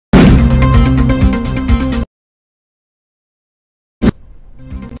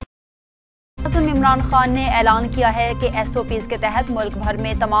वज़ीर इमरान खान ने ऐलान किया है कि SOPs के तहत मुल्क भर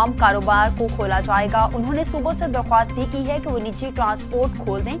में तमाम कारोबार को खोला जाएगा। उन्होंने सूबों से दरख्वास्त भी की है कि वो निजी ट्रांसपोर्ट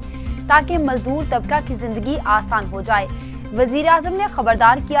खोल दें ताकि मजदूर तबका की जिंदगी आसान हो जाए। वज़ीर आज़म ने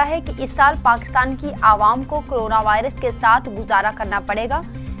खबरदार किया है कि इस साल पाकिस्तान की आवाम को कोरोना वायरस के साथ गुजारा करना पड़ेगा।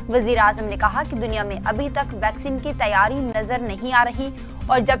 वज़ीर आज़म ने कहा कि दुनिया में अभी तक वैक्सीन की तैयारी नजर नहीं आ रही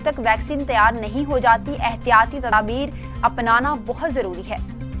और जब तक वैक्सीन तैयार नहीं हो जाती एहतियाती तदाबीर अपनाना बहुत जरूरी है।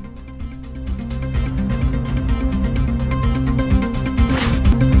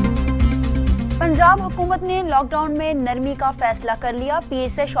 पंजाब हुकूमत ने लॉकडाउन में नरमी का फैसला कर लिया। पीर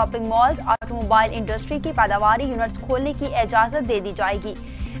से शॉपिंग मॉल्स, ऑटोमोबाइल इंडस्ट्री की पैदावारी यूनिट्स खोलने की इजाजत दे दी जाएगी।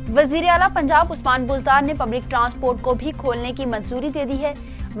 वजीर आला पंजाब उस्मान बुज़दार ने पब्लिक ट्रांसपोर्ट को भी खोलने की मंजूरी दे दी है।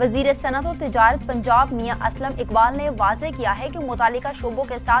 वजीर सनत और तिजारत पंजाब मियां असलम इकबाल ने वाज़ेह किया है कि मुतालिका शोबों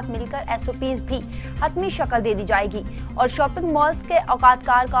के साथ मिलकर SOPs भी हतमी शक्ल दे दी जाएगी और शॉपिंग मॉल्स के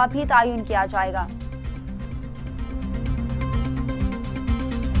औकातकार का भी तयन किया जाएगा।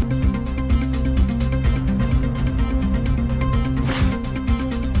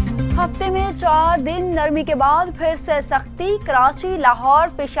 हफ्ते में 4 दिन नरमी के बाद फिर से सख्ती। कराची, लाहौर,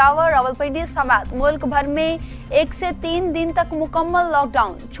 पेशावर, रावलपिंडी समेत मुल्क भर में 1 से 3 दिन तक मुकम्मल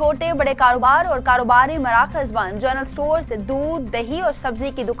लॉकडाउन। छोटे बड़े कारोबार और कारोबारी मराकज़ बंद। जनरल स्टोर से दूध, दही और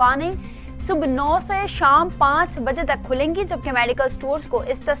सब्जी की दुकानें सुबह 9 से शाम 5 बजे तक खुलेंगी, जबकि मेडिकल स्टोर्स को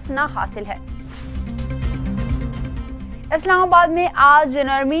इस्तिस्ना हासिल है। इस्लामाबाद में आज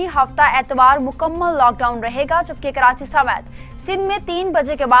नरमी, हफ्ता एतवार मुकम्मल लॉकडाउन रहेगा, जबकि कराची समेत सिंध में 3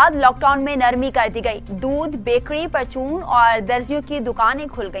 बजे के बाद लॉकडाउन में नरमी कर दी गई। दूध, बेकरी, परचून और दर्जियों की दुकानें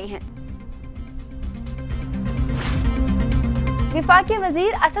खुल गई हैं। विफाकी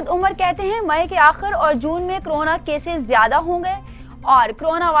वजीर असद उमर कहते हैं मई के आखिर और जून में कोरोना केसेस ज्यादा होंगे और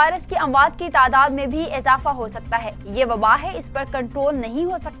कोरोना वायरस की अमवात की तादाद में भी इजाफा हो सकता है। ये वबा है, इस पर कंट्रोल नहीं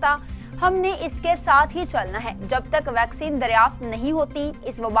हो सकता। हमने इसके साथ ही चलना है। जब तक वैक्सीन दरियाफ्त नहीं होती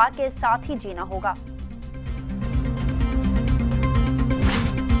इस वबा के साथ ही जीना होगा।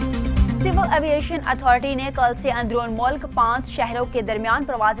 सिविल एविएशन अथॉरिटी ने कल से अंदरून मुल्क 5 शहरों के दरमियान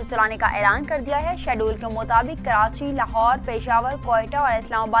प्रवासें चलाने का ऐलान कर दिया है। शेड्यूल के मुताबिक कराची, लाहौर, पेशावर, कोयटा और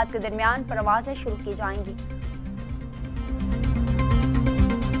इस्लामाबाद के दरमियान प्रवासें शुरू की जाएंगी।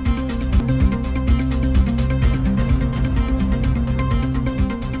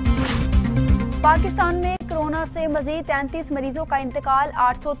 पाकिस्तान में कोरोना से मजीद 33 मरीजों का इंतकाल,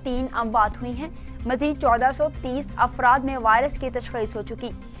 803 अमवात हुई हैं। मजीद 1430 अफराद में वायरस की तशख़ीस हो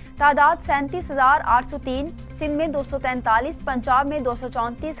चुकी। तादाद 37,803। सिंध में 243, पंजाब में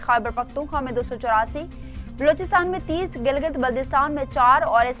 234, खैबर पख्तूनख्वा में 284, बलोचिस्तान में 30, गिलगित बल्तिस्तान में 4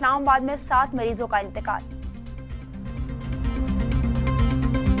 और इस्लामाबाद में 7 मरीजों का इंतकाल।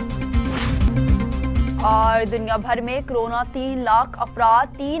 और दुनिया भर में कोरोना 3 लाख अफराद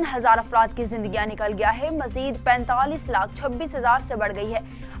 3,000 अफराद की जिंदगियां निकल गया है। मजीद 45,26,000 से बढ़ गई है।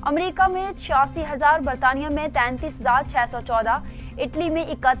 अमेरिका में 86,000, बरतानिया में 33,614, इटली में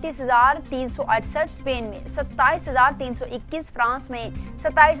 31,368, स्पेन में 27,321, फ्रांस में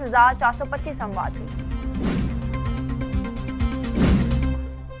 27,425 अमवात हुई।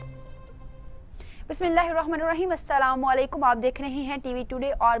 बिस्मिल्लाहिर्रहमानिर्रहीम, अस्सलाम वालेकुम। आप देख रहे हैं टीवी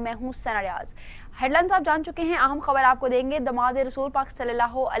टुडे और मैं हूं सना रियाज। हेडलाइंस आप जान चुके हैं। अहम खबर आपको देंगे। दमाद रसूल पाक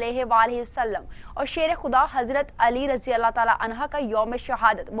सल्लल्लाहु अलैहि वसल्लम और शेर खुदा हजरत अली रजी अल्लाह ताला अन्हा का यौम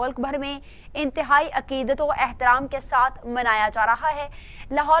शहादत मुल्क भर में इंतहाई अकीदत व एहतराम के साथ मनाया जा रहा है।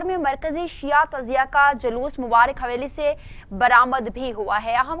 लाहौर में मरकजी शिया तजिया का जुलूस मुबारक हवेली से बरामद भी हुआ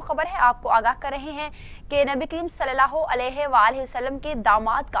है। अहम खबर है, आपको आगाह कर रहे हैं कि नबी करीम सल्लल्लाहु अलैहि वसल्लम के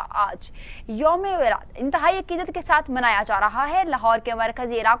दामाद का आज यौम विलादत इंतहाई अकीदत के साथ मनाया जा रहा है। लाहौर के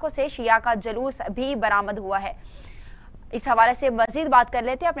मरकजी इलाकों से शिया का जुलूस भी बरामद हुआ है। इस हवाले से मजीद बात कर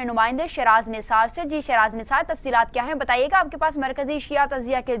लेते हैं अपने नुमाइंदे शराज निसार से। जी शराज निसार, तफसीलात क्या हैं, बताइएगा आपके पास मरकजी शिया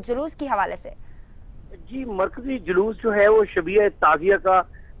तजिया के जुलूस के हवाले से। जी, मरकजी जुलूस जो है वो शबिया ताजिया का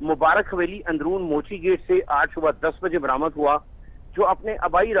मुबारक हवेली अंदरून मोची गेट से आज सुबह 10 बजे बरामद हुआ, जो अपने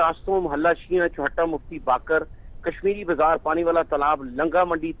आबाई रास्तों मोहल्ला शिया, चौहट्टा, मुफ्ती बाकर, कश्मीरी बाजार, पानी वाला तालाब, लंगा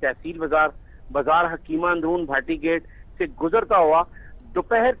मंडी, तहसील बाजार, बाजार हकीमा अंदरून भाटी गेट से गुजरता हुआ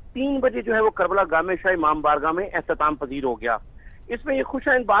दोपहर 3 बजे जो है वो करबला गामे शाह इमाम बारगाह में एहतताम पजीर हो गया। इसमें ये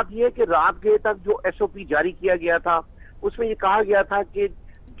खुशाइन बात यह है कि रात गए तक जो SOP जारी किया गया था उसमें ये कहा गया था कि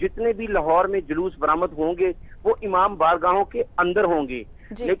जितने भी लाहौर में जुलूस बरामद होंगे वो इमाम बारगाहों के अंदर होंगे,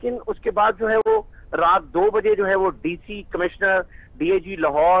 लेकिन उसके बाद जो है वो रात 2 बजे जो है वो DC commissioner, DIG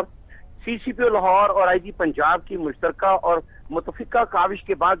Lahore, CCPO Lahore और IG पंजाब की मुश्तरका और मुतफिका काविश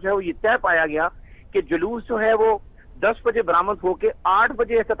के बाद जो है वो ये तय पाया गया कि जुलूस जो है वो 10 बजे बरामद होके 8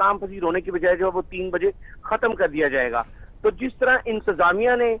 बजे एहतताम पजीर होने की बजाय जो है वो 3 बजे खत्म कर दिया जाएगा। तो जिस तरह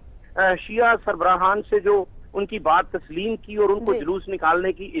इंतजामिया ने शिया सरबराहान से जो उनकी बात तस्लीम की और उनको जुलूस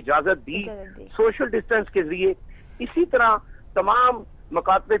निकालने की इजाजत दी सोशल डिस्टेंस के जरिए। इसी तरह तमाम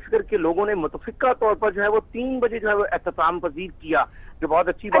मकातब फिक्र के लोगों ने मुतफिका तौर पर जो है वो 3 बजे जो है वो एहतमाम पजीर किया, जो बहुत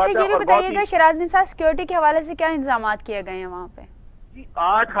अच्छी बात है। ये भी बताइएगा शराज निसार, सिक्योरिटी के हवाले से क्या इंतजाम किए गए हैं वहाँ पे? जी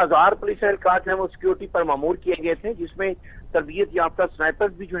 8000 पुलिस एहलकार जो है वो सिक्योरिटी पर मामूर किए गए थे, जिसमें तरबियत याफ्ता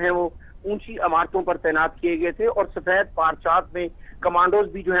स्नाइपर्स भी जो है वो ऊंची इमारतों पर तैनात किए गए थे और सफेद पारचात में कमांडोज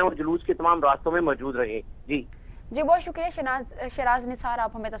भी जो है वो जुलूस के तमाम रास्तों में मौजूद रहे। जी बहुत शुक्रिया शराज निसार,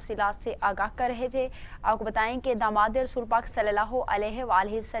 आप हमें तफसीलात से आगाह कर रहे थे। आपको बताएं कि दामाद रसूल पाक सल्लल्लाहु अलैहि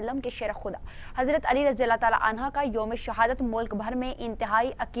वसल्लम के शेर खुदा हजरत अली रज़ी अल्लाह ताला अन्हा का यौम शहादत मुल्क भर में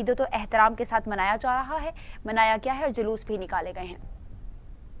इंतहाई अकीदत और एहतराम के साथ मनाया जा रहा है, मनाया गया है और जुलूस भी निकाले गए हैं।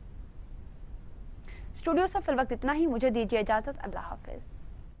 स्टूडियो से फिल वक्त इतना ही, मुझे दीजिए इजाजत, अल्लाह हाफिज।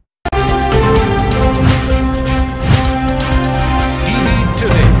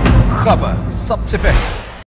 खबर सबसे पहले।